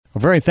We're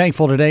very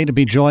thankful today to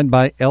be joined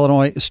by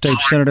Illinois State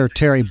Senator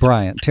Terri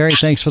Bryant. Terri,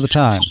 thanks for the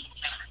time.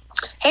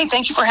 Hey,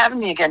 thank you for having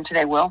me again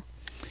today, Will.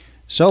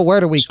 So where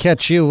do we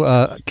catch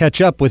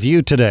up with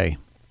you today?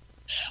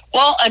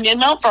 Well, I'm in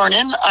Mount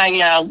Vernon.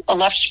 I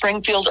left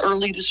Springfield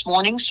early this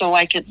morning so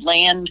I could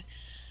land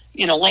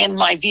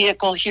my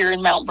vehicle here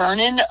in Mount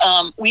Vernon.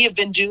 We have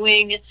been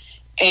doing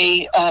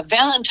a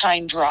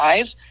Valentine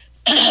drive.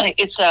 I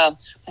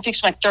think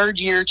it's my third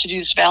year to do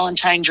this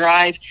Valentine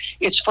drive.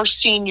 It's for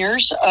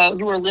seniors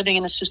who are living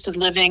in assisted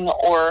living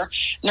or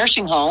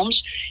nursing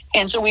homes.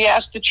 And so we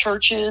ask the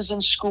churches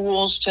and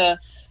schools to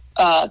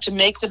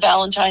make the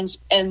Valentines.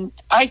 And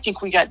I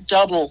think we got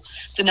double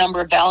the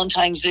number of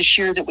Valentines this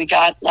year that we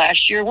got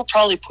last year. We're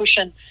probably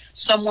pushing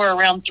somewhere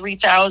around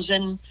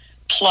 3,000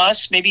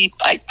 plus. Maybe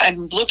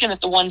I'm looking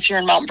at the ones here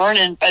in Mount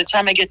Vernon. By the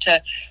time I get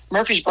to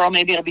Murfreesboro,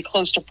 maybe it'll be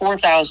close to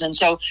 4,000.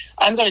 So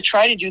I'm going to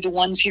try to do the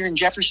ones here in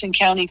Jefferson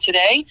County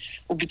today.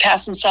 We'll be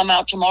passing some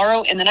out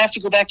tomorrow, and then I have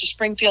to go back to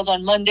Springfield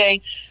on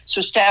Monday.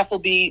 So staff will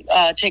be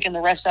taking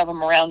the rest of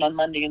them around on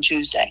Monday and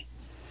Tuesday.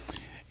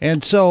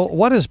 And so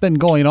what has been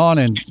going on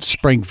in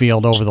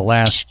Springfield over the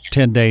last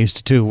 10 days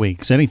to 2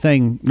 weeks?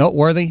 Anything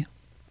noteworthy?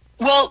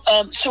 Well,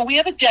 so we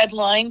have a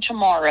deadline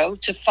tomorrow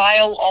to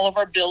file all of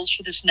our bills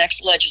for this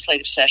next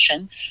legislative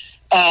session.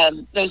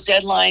 Those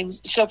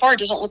deadlines, so far, it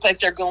doesn't look like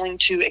they're going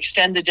to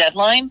extend the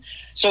deadline.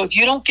 So if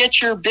you don't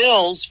get your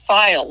bills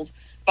filed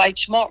by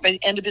the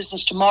end of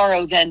business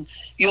tomorrow, then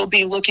you'll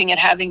be looking at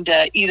having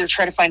to either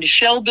try to find a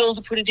shell bill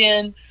to put it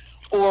in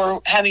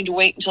or having to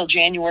wait until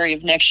January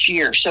of next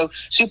year. So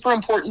super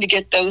important to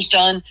get those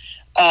done.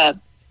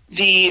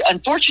 The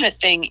unfortunate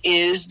thing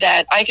is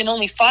that I can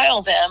only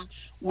file them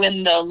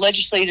when the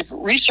Legislative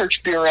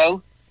Research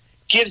Bureau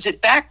gives it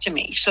back to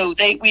me. So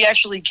we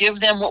actually give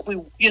them what we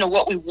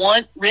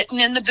want written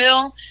in the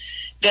bill.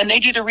 Then they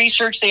do the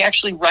research, they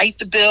actually write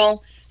the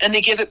bill, and they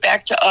give it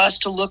back to us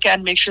to look at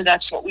and make sure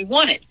that's what we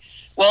wanted.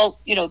 Well,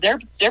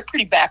 they're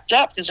pretty backed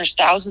up because there's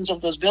thousands of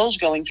those bills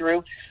going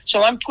through.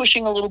 So I'm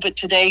pushing a little bit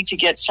today to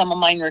get some of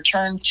mine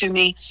returned to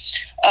me.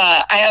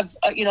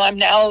 I'm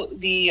now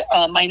the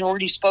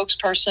minority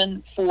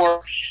spokesperson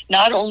for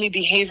not only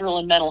behavioral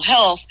and mental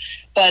health,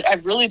 but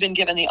I've really been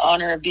given the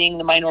honor of being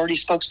the minority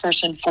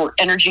spokesperson for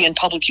energy and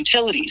public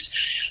utilities.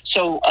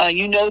 So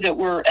that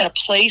we're at a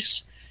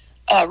place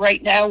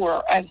right now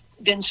where I've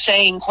been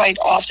saying quite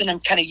often,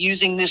 I'm kind of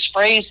using this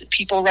phrase that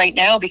people right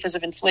now, because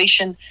of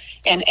inflation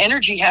and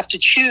energy, have to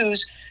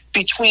choose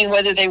between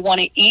whether they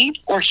want to eat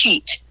or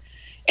heat.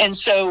 And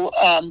so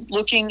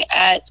looking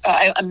at,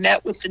 I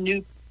met with the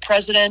new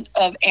president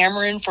of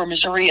Ameren for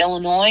Missouri,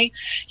 Illinois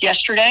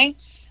yesterday,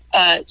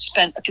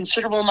 spent a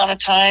considerable amount of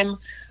time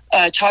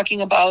talking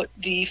about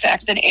the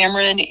fact that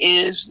Ameren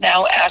is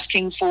now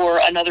asking for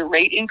another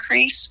rate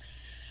increase.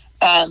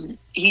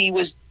 He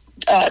was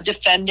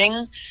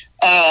defending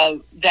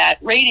that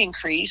rate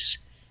increase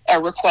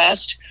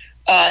request.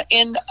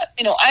 And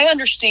I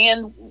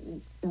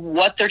understand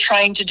what they're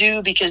trying to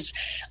do, because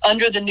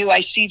under the new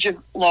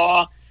ICEJA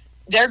law,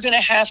 they're going to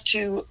have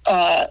to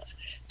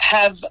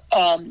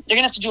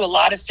do a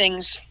lot of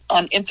things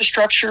on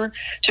infrastructure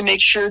to make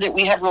sure that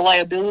we have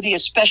reliability,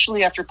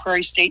 especially after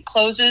Prairie State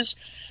closes.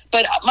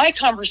 But my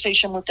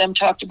conversation with them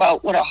talked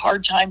about what a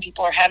hard time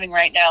people are having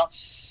right now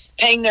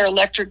paying their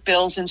electric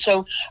bills. And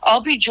so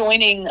I'll be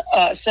joining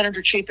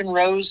Senator Chapin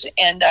Rose,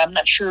 and I'm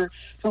not sure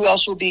who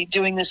else will be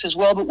doing this as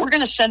well, but we're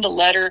going to send a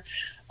letter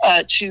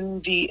to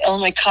the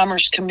Illinois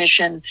Commerce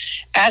Commission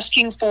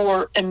asking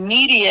for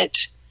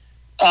immediate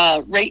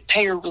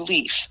ratepayer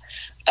relief.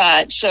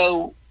 That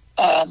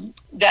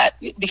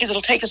because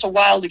it'll take us a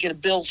while to get a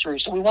bill through.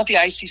 So we want the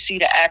ICC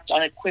to act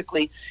on it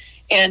quickly.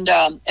 And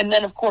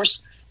then, of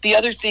course, the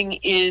other thing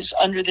is,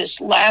 under this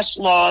last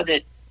law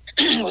that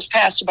was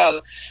passed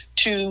about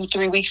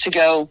 2-3 weeks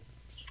ago,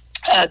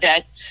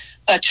 that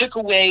took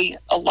away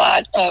a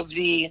lot of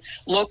the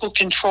local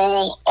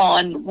control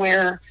on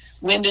where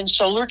wind and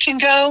solar can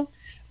go.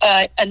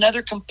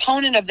 Another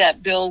component of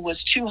that bill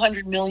was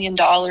 $200 million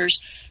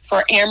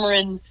for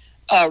Ameren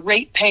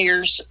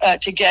ratepayers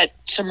to get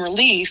some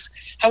relief.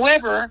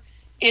 However,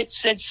 it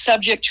said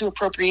subject to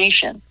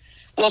appropriation.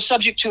 Well,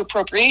 subject to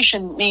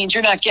appropriation means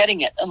you're not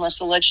getting it unless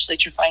the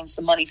legislature finds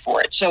the money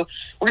for it. So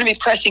we're going to be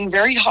pressing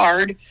very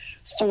hard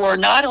for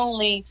not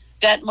only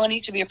that money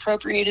to be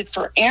appropriated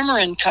for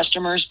Ameren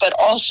customers, but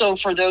also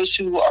for those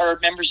who are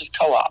members of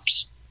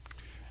co-ops.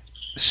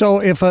 So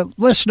if a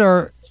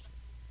listener,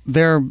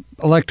 their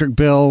electric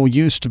bill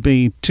used to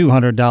be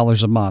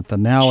 $200 a month,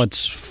 and now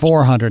it's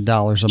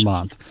 $400 a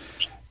month,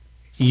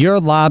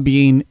 you're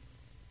lobbying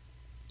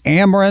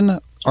Ameren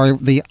or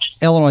the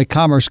Illinois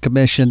Commerce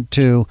Commission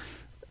to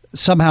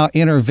somehow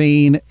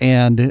intervene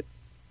and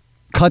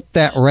cut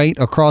that rate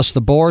across the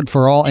board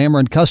for all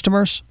Ameren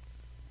customers?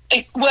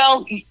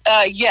 Well,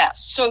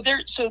 yes. So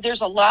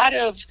there's a lot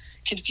of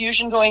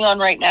confusion going on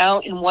right now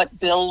in what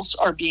bills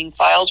are being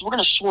filed. We're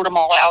going to sort them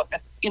all out,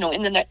 in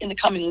the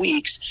coming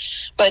weeks.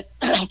 But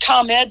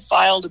ComEd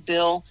filed a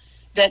bill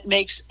that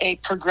makes a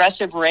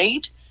progressive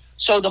rate.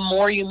 So the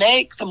more you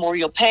make, the more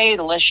you'll pay.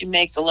 The less you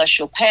make, the less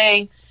you'll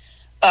pay.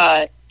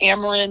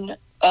 Ameren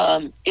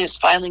is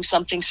filing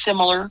something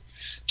similar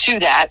to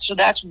that. So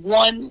that's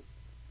one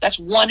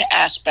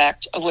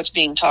aspect of what's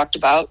being talked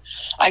about.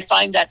 I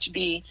find that to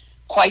be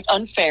quite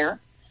unfair.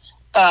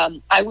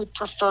 I would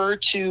prefer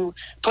to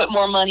put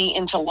more money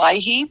into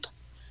LIHEAP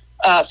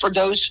for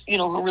those, who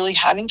are really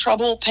having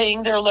trouble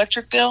paying their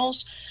electric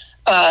bills,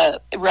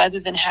 rather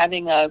than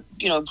having a,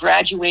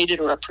 graduated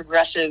or a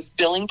progressive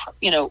billing,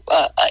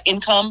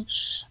 income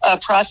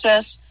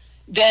process.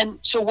 Then,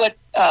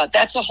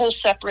 that's a whole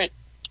separate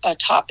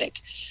topic.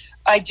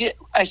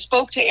 I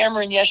spoke to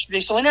Ameren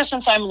yesterday. So in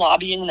essence, I'm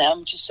lobbying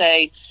them to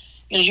say,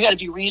 you got to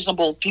be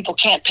reasonable. People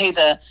can't pay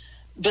the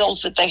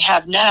bills that they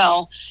have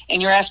now,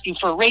 and you're asking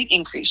for a rate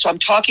increase. So I'm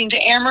talking to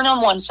Ameren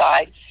on one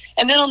side,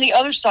 and then on the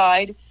other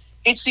side,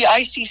 it's the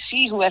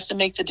ICC who has to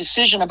make the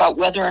decision about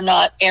whether or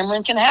not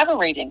Ameren can have a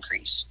rate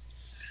increase.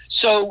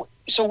 So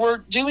we're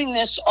doing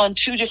this on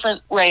two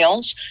different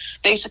rails,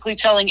 basically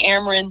telling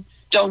Ameren,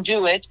 don't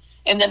do it,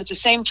 and then at the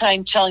same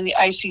time telling the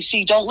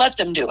ICC, don't let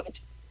them do it.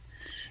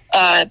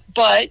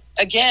 But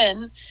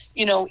again,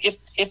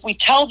 if we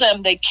tell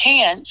them they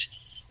can't,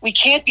 we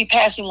can't be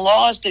passing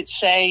laws that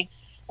say,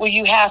 well,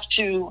 you have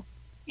to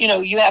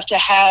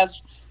have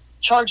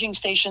charging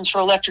stations for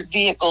electric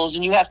vehicles,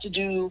 and you have to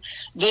do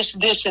this,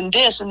 and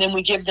this, and then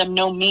we give them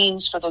no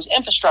means for those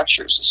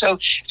infrastructures. So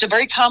it's a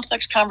very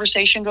complex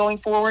conversation going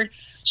forward.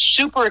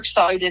 Super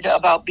excited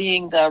about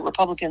being the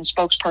Republican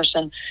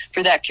spokesperson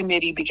for that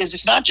committee, because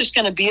it's not just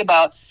going to be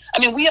about,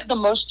 we have the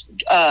most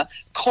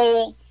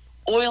coal,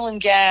 oil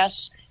and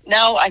gas,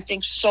 now I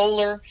think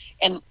solar,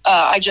 and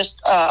I just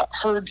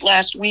heard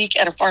last week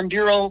at a Farm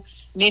Bureau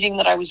meeting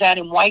that I was at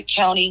in White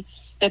County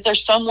that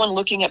there's someone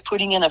looking at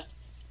putting in a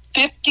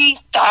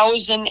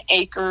 50,000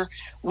 acre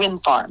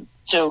wind farm.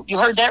 So you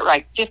heard that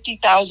right,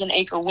 50,000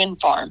 acre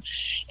wind farm.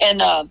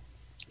 And,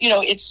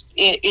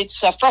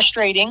 it's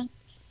frustrating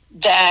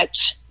that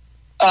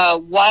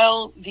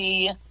while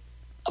the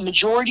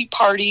majority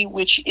party,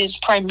 which is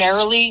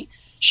primarily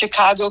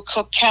Chicago,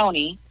 Cook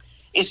County,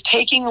 is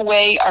taking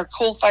away our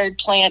coal-fired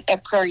plant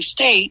at Prairie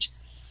State,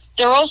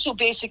 they're also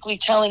basically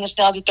telling us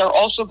now that they're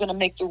also going to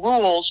make the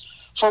rules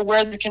for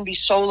where there can be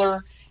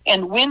solar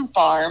and wind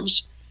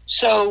farms.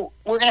 So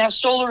we're going to have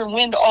solar and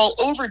wind all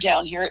over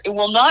down here. It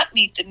will not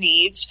meet the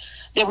needs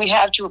that we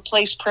have to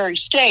replace Prairie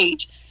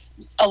State.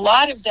 A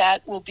lot of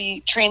that will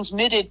be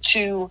transmitted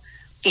to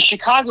the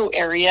Chicago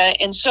area.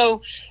 And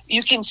so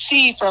you can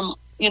see from,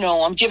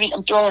 I'm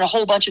throwing a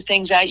whole bunch of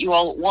things at you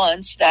all at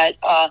once, that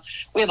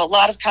we have a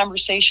lot of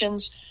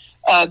conversations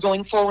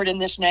going forward in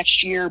this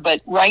next year.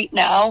 But right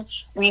now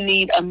we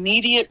need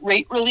immediate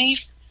rate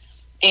relief.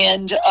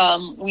 And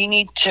we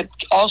need to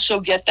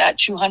also get that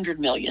 $200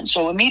 million.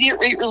 So immediate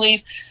rate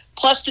relief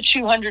plus the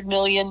 $200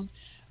 million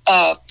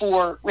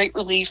for rate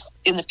relief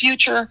in the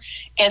future.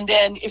 And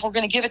then if we're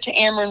going to give it to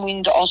Ameren, we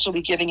need to also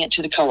be giving it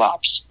to the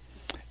co-ops.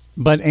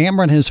 But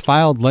Ameren has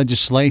filed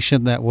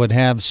legislation that would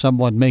have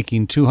someone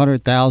making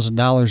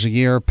 $200,000 a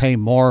year pay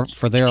more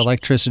for their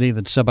electricity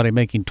than somebody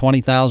making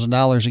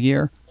 $20,000 a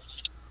year.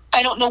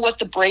 I don't know what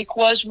the break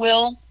was,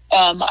 Will.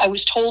 I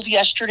was told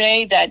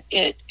yesterday that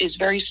it is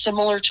very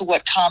similar to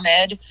what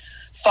ComEd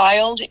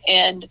filed.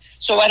 And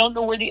so I don't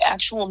know where the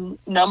actual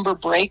number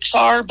breaks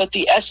are, but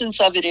the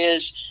essence of it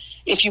is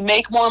if you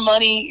make more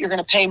money, you're going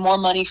to pay more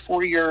money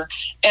for your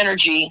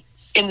energy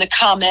in the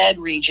ComEd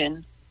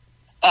region.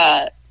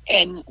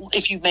 And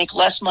if you make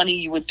less money,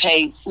 you would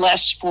pay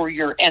less for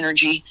your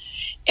energy.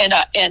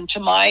 And to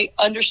my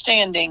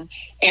understanding,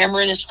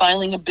 Ameren is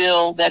filing a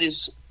bill that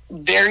is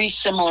very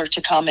similar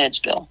to ComEd's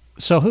bill.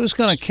 So who's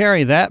going to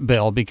carry that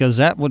bill? Because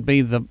that would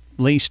be the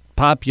least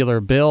popular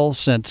bill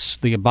since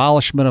the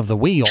abolishment of the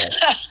wheel.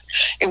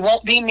 It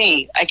won't be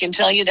me, I can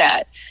tell you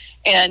that.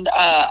 And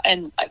I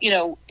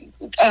don't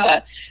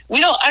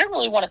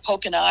really want to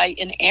poke a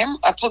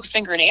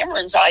finger in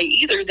Ameren's eye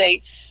either.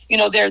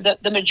 They're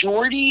the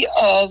majority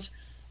of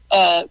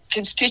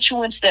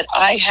constituents that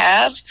I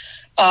have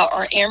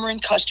are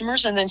Ameren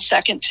customers, and then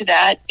second to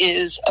that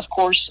is, of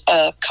course,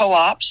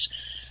 co-ops.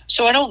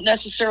 So I don't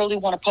necessarily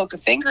want to poke a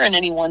finger in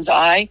anyone's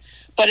eye,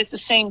 but at the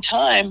same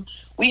time,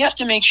 we have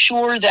to make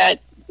sure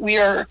that we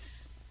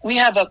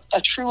have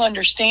a true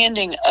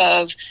understanding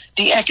of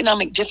the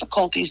economic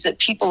difficulties that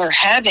people are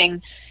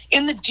having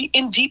in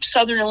deep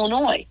southern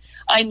Illinois.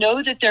 I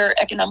know that there are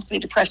economically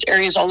depressed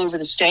areas all over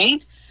the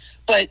state,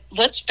 but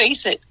let's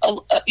face it,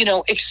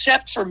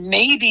 except for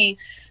maybe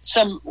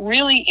some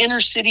really inner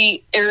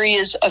city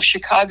areas of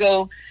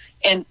Chicago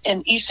and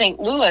East St.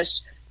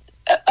 Louis,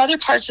 other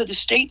parts of the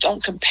state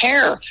don't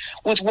compare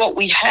with what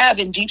we have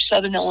in deep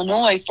southern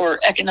Illinois for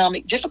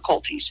economic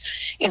difficulties.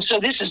 And so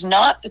this is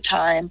not the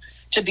time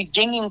to be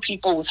dinging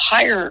people with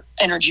higher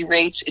energy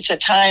rates. It's a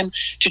time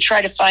to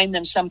try to find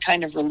them some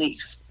kind of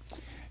relief.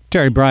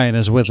 Terri Bryant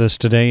is with us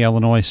today,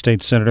 Illinois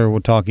State Senator. We're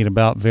talking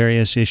about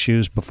various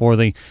issues before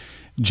the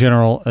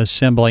General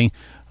Assembly.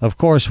 Of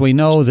course, we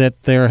know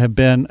that there have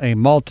been a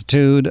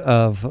multitude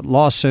of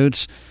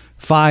lawsuits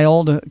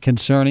filed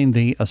concerning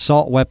the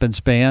assault weapons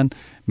ban.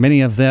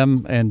 Many of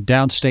them in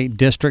downstate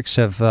districts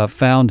have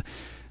found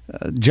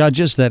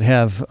judges that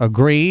have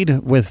agreed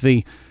with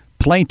the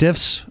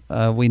plaintiffs.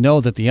 We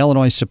know that the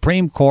Illinois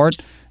Supreme Court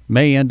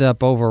may end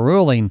up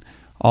overruling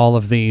all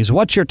of these.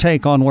 What's your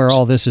take on where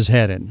all this is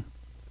headed?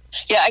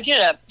 Yeah, I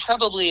get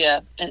probably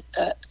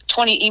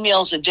 20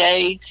 emails a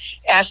day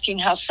asking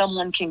how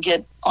someone can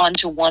get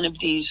onto one of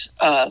these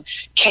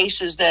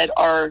cases that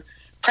are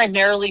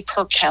primarily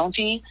per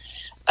county,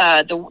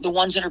 the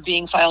ones that are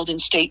being filed in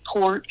state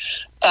court.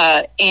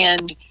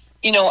 And,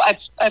 you know,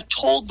 I've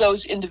told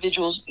those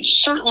individuals,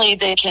 certainly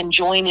they can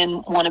join in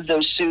one of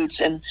those suits,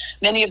 and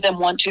many of them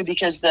want to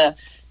because the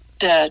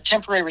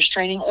temporary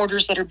restraining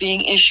orders that are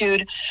being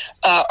issued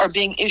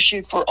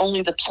for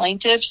only the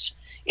plaintiffs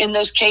in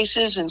those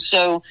cases. And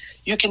so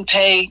you can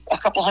pay a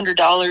couple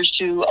 $100s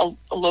to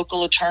a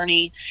local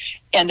attorney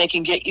and they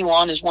can get you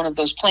on as one of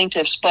those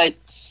plaintiffs. But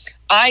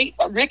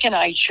Rick and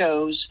I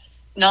chose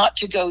not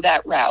to go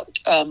that route.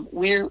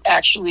 We're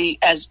actually,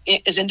 as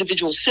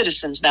individual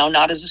citizens now,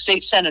 not as a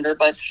state senator,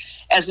 but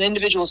as an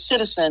individual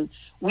citizen,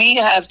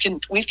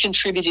 we've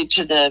contributed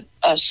to the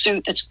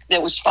suit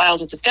that was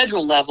filed at the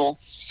federal level,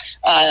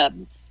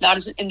 not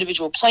as an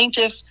individual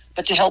plaintiff,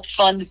 but to help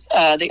fund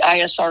the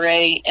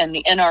ISRA and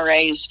the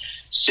NRA's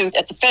suit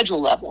at the federal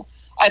level.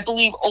 I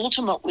believe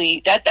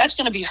ultimately that's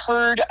going to be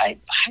heard. I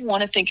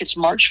want to think it's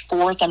March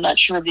 4th. I'm not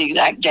sure of the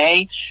exact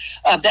day.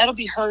 That'll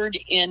be heard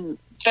in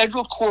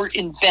federal court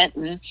in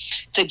Benton.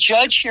 The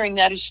judge hearing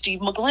that is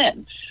Steve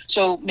McGlynn.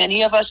 So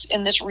many of us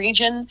in this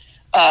region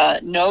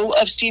know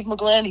of Steve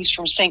McGlynn. He's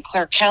from St.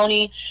 Clair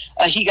County.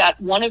 He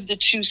got one of the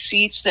two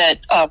seats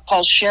that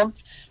Paul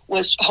Schimpf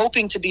was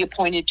hoping to be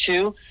appointed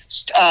to.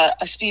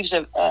 Steve's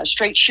a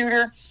straight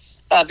shooter,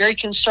 very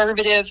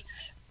conservative.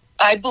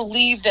 I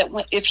believe that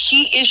if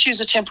he issues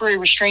a temporary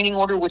restraining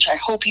order, which I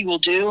hope he will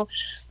do,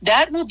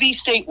 that will be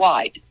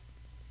statewide.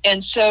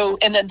 And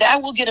then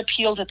that will get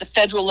appealed at the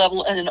federal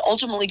level and then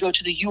ultimately go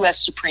to the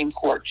U.S. Supreme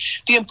Court.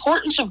 The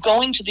importance of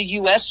going to the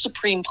U.S.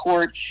 Supreme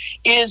Court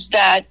is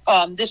that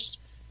this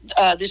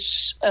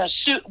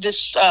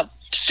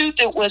suit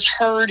that was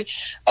heard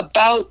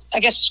about,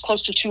 I guess it's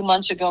close to 2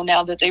 months ago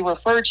now, that they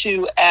refer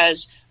to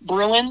as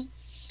Bruin,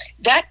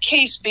 that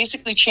case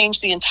basically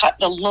changed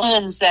the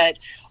lens that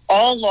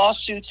all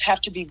lawsuits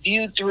have to be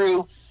viewed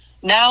through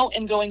now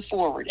and going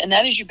forward. And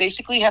that is, you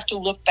basically have to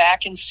look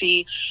back and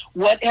see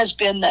what has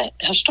been the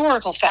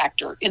historical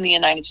factor in the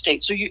United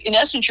States. So in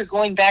essence, you're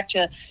going back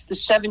to the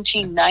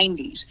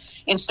 1790s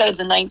instead of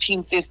the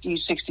 1950s,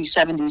 60s,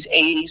 70s,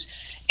 80s.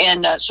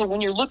 And so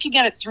when you're looking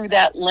at it through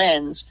that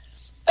lens,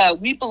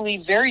 we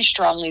believe very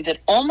strongly that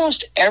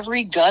almost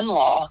every gun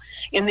law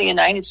in the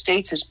United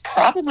States is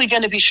probably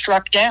going to be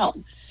struck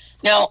down.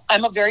 Now,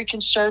 I'm a very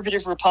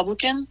conservative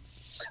Republican.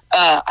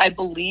 I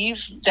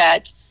believe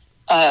that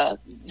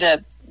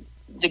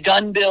the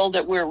gun bill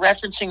that we're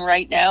referencing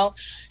right now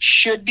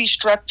should be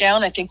struck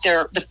down. I think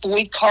the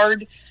FOID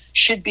card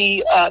should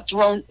be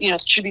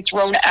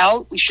thrown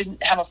out. We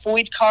shouldn't have a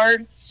FOID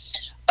card.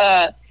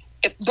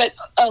 But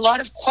a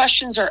lot of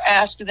questions are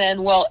asked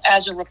then, well,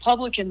 as a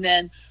Republican,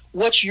 then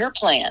what's your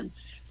plan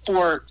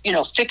for,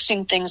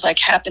 fixing things like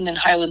happened in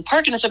Highland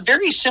Park? And it's a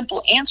very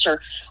simple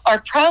answer.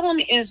 Our problem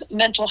is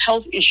mental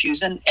health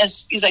issues. And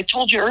as I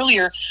told you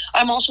earlier,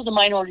 I'm also the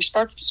minority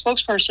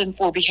spokesperson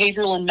for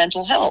behavioral and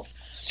mental health.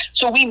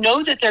 So we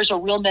know that there's a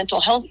real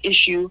mental health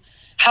issue.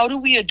 How do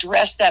we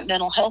address that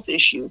mental health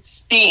issue?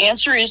 The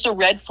answer is the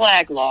red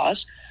flag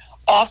laws.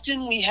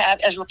 Often we have,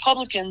 as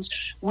Republicans,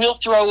 we'll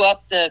throw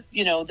up the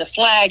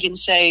flag and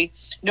say,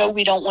 no,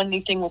 we don't want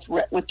anything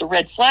with the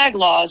red flag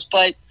laws.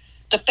 But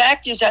the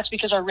fact is that's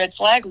because our red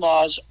flag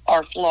laws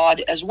are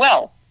flawed as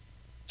well.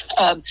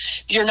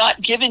 You're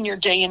not given your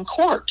day in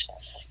court.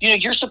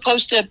 You're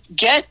supposed to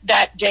get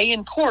that day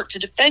in court to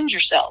defend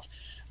yourself.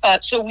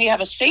 So we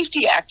have a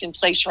safety act in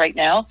place right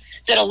now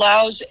that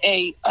allows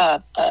a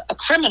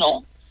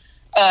criminal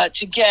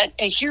to get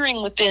a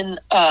hearing within,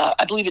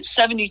 I believe it's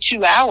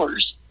 72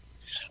 hours.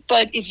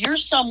 But if you're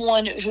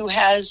someone who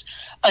has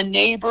a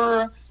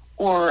neighbor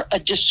or a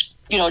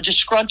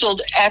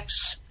disgruntled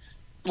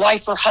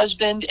ex-wife or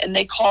husband, and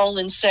they call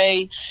and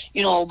say,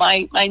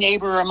 my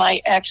neighbor or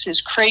my ex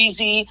is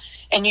crazy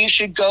and you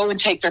should go and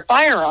take their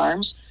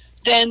firearms,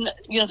 then,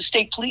 the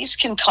state police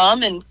can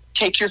come and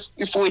take your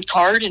FOID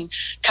card and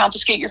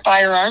confiscate your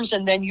firearms,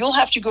 and then you'll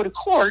have to go to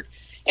court.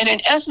 And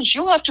in essence,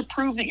 you'll have to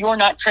prove that you're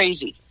not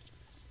crazy.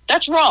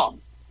 That's wrong.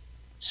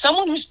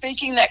 Someone who's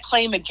making that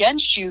claim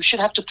against you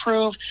should have to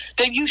prove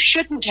that you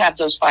shouldn't have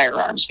those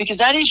firearms, because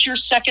that is your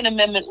Second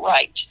Amendment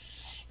right.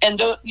 And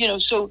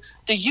so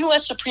the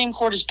U.S. Supreme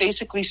Court is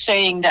basically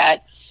saying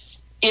that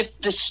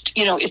if the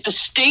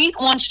state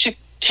wants to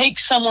take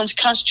someone's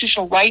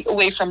constitutional right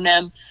away from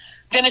them,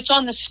 then it's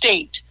on the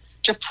state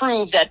to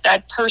prove that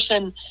that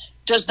person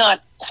does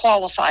not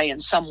qualify in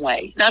some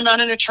way. Now, I'm not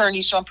an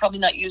attorney, so I'm probably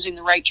not using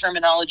the right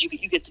terminology,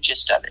 but you get the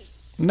gist of it.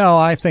 No,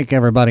 I think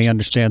everybody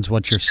understands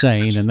what you're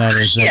saying, and that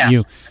is that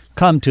you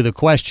come to the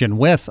question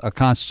with a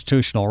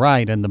constitutional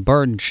right, and the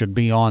burden should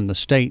be on the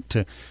state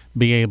to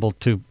be able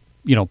to,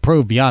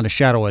 prove beyond a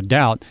shadow of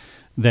doubt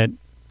that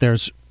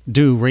there's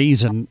due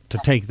reason to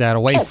take that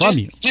away from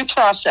you. Due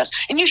process.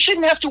 And you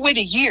shouldn't have to wait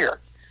a year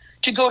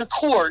to go to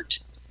court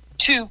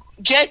to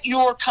get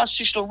your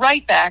constitutional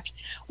right back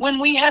when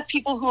we have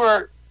people who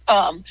are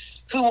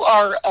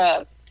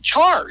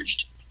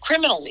charged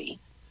criminally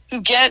who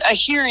get a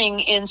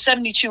hearing in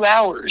 72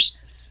 hours,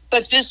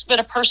 but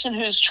a person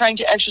who's trying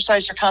to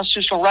exercise their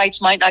constitutional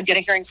rights might not get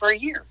a hearing for a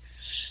year.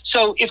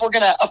 So if we're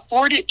going to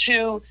afford it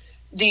to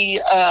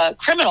the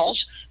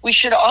criminals, we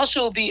should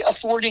also be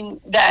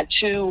affording that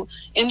to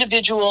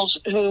individuals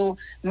who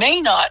may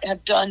not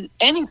have done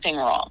anything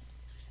wrong.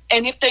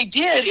 And if they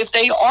did, if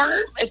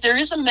there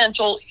is a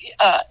mental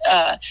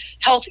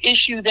health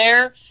issue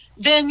there,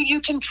 then you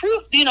can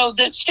prove,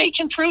 the state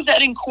can prove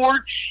that in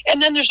court,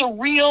 and then there's a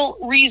real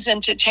reason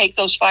to take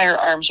those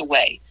firearms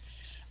away.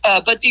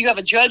 But you have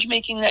a judge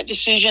making that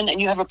decision,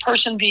 and you have a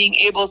person being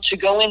able to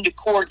go into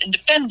court and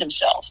defend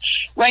themselves.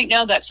 Right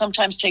now, that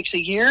sometimes takes a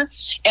year,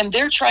 and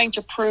they're trying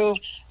to prove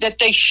that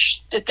they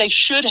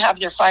should have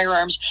their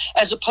firearms,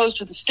 as opposed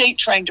to the state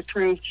trying to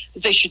prove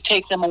that they should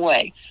take them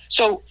away.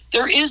 So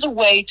there is a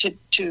way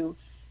to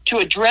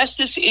address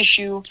this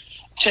issue,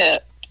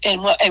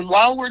 and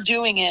while we're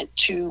doing it,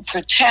 to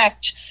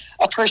protect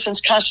a person's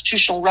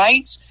constitutional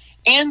rights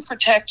and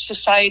protect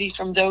society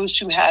from those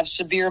who have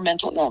severe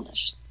mental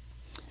illness.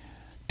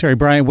 Terri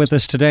Bryant with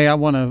us today. I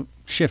want to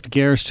shift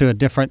gears to a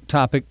different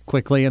topic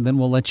quickly, and then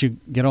we'll let you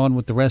get on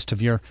with the rest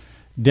of your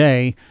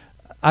day.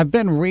 I've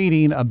been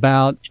reading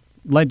about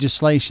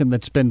legislation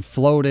that's been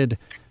floated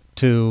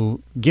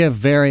to give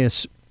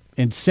various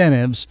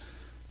incentives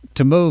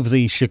to move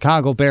the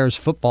Chicago Bears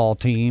football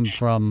team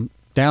from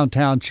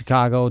downtown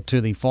Chicago to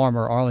the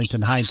former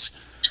Arlington Heights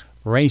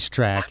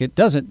racetrack. It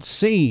doesn't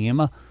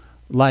seem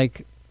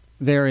like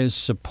there is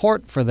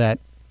support for that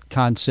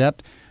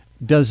concept.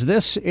 Does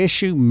this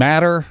issue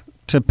matter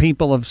to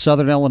people of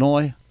Southern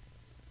Illinois?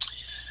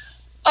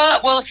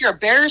 Well, if you're a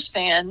Bears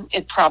fan,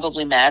 it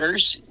probably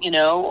matters,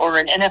 or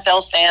an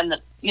NFL fan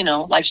that,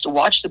 likes to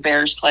watch the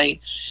Bears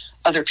play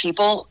other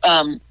people.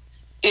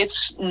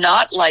 It's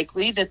not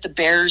likely that the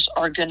Bears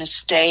are going to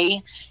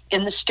stay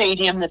in the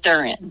stadium that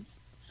they're in.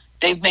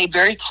 They've made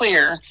very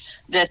clear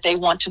that they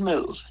want to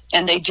move.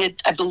 And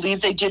I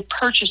believe they did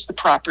purchase the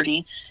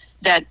property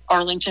that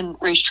Arlington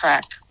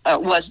Racetrack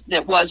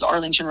was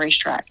Arlington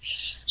Racetrack.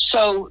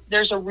 So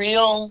there's a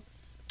real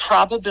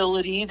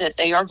probability that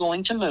they are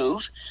going to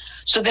move.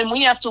 So then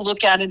we have to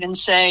look at it and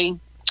say,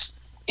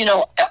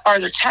 are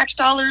their tax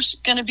dollars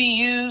going to be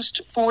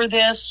used for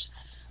this?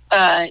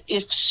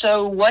 If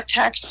so, what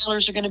tax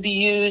dollars are going to be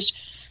used?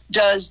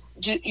 Do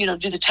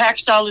the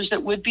tax dollars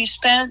that would be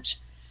spent,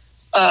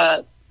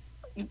 is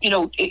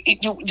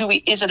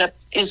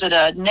it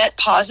a net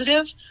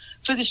positive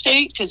for the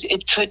state? Because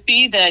it could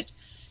be that,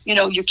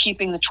 you're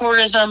keeping the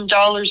tourism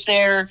dollars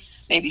there,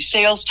 maybe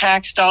sales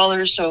tax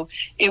dollars. So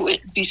it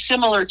would be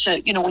similar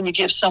to, when you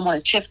give someone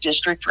a TIF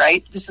district,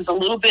 right? This is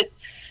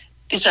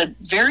it's a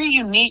very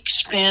unique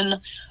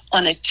spin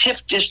on a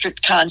TIF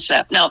district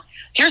concept. Now,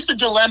 here's the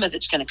dilemma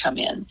that's going to come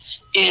in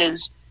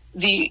is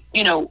the,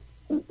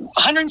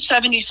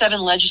 177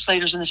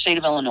 legislators in the state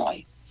of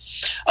Illinois.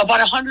 About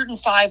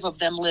 105 of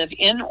them live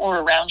in or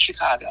around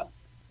Chicago.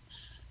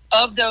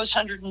 Of those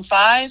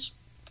 105,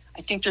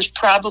 I think there's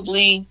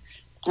probably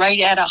right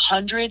at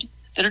 100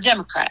 that are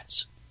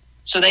Democrats.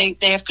 So they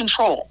have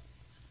control.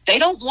 They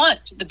don't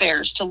want the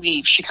Bears to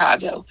leave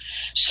Chicago.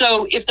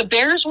 So if the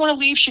Bears want to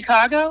leave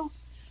Chicago,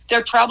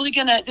 they're probably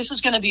this is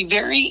going to be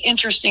very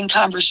interesting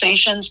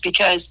conversations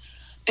because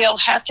they'll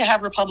have to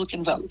have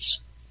Republican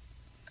votes.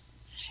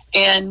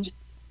 And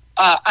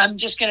I'm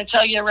just going to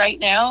tell you right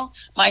now,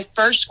 my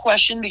first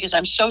question, because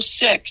I'm so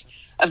sick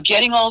of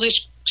getting all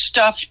this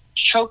stuff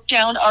choked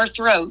down our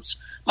throats,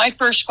 my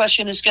first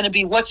question is going to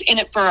be, what's in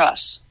it for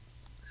us?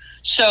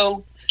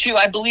 So,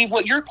 I believe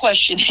what your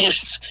question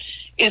is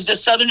the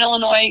Southern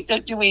Illinois,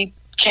 do we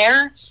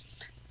care?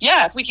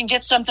 Yeah, if we can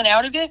get something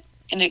out of it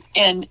and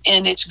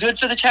it's good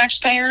for the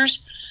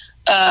taxpayers,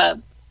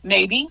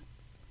 maybe.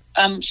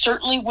 I'm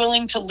certainly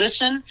willing to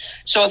listen.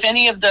 So if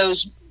any of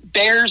those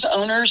Bears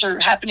owners are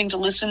happening to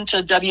listen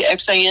to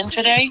WXAN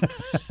today,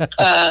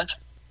 I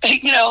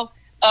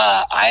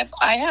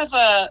have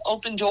an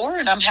open door,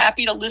 and I'm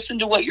happy to listen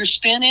to what your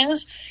spin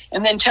is,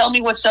 and then tell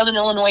me what Southern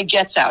Illinois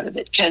gets out of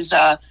it, because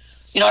I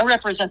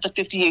represent the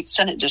 58th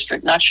Senate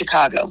District, not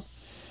Chicago.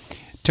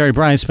 Terri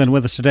Bryant's been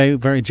with us today,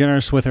 very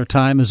generous with her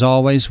time as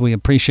always. We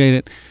appreciate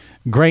it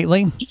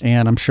greatly,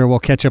 and I'm sure we'll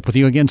catch up with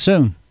you again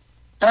soon.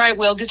 All right,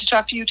 Will. Good to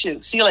talk to you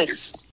too. See you later.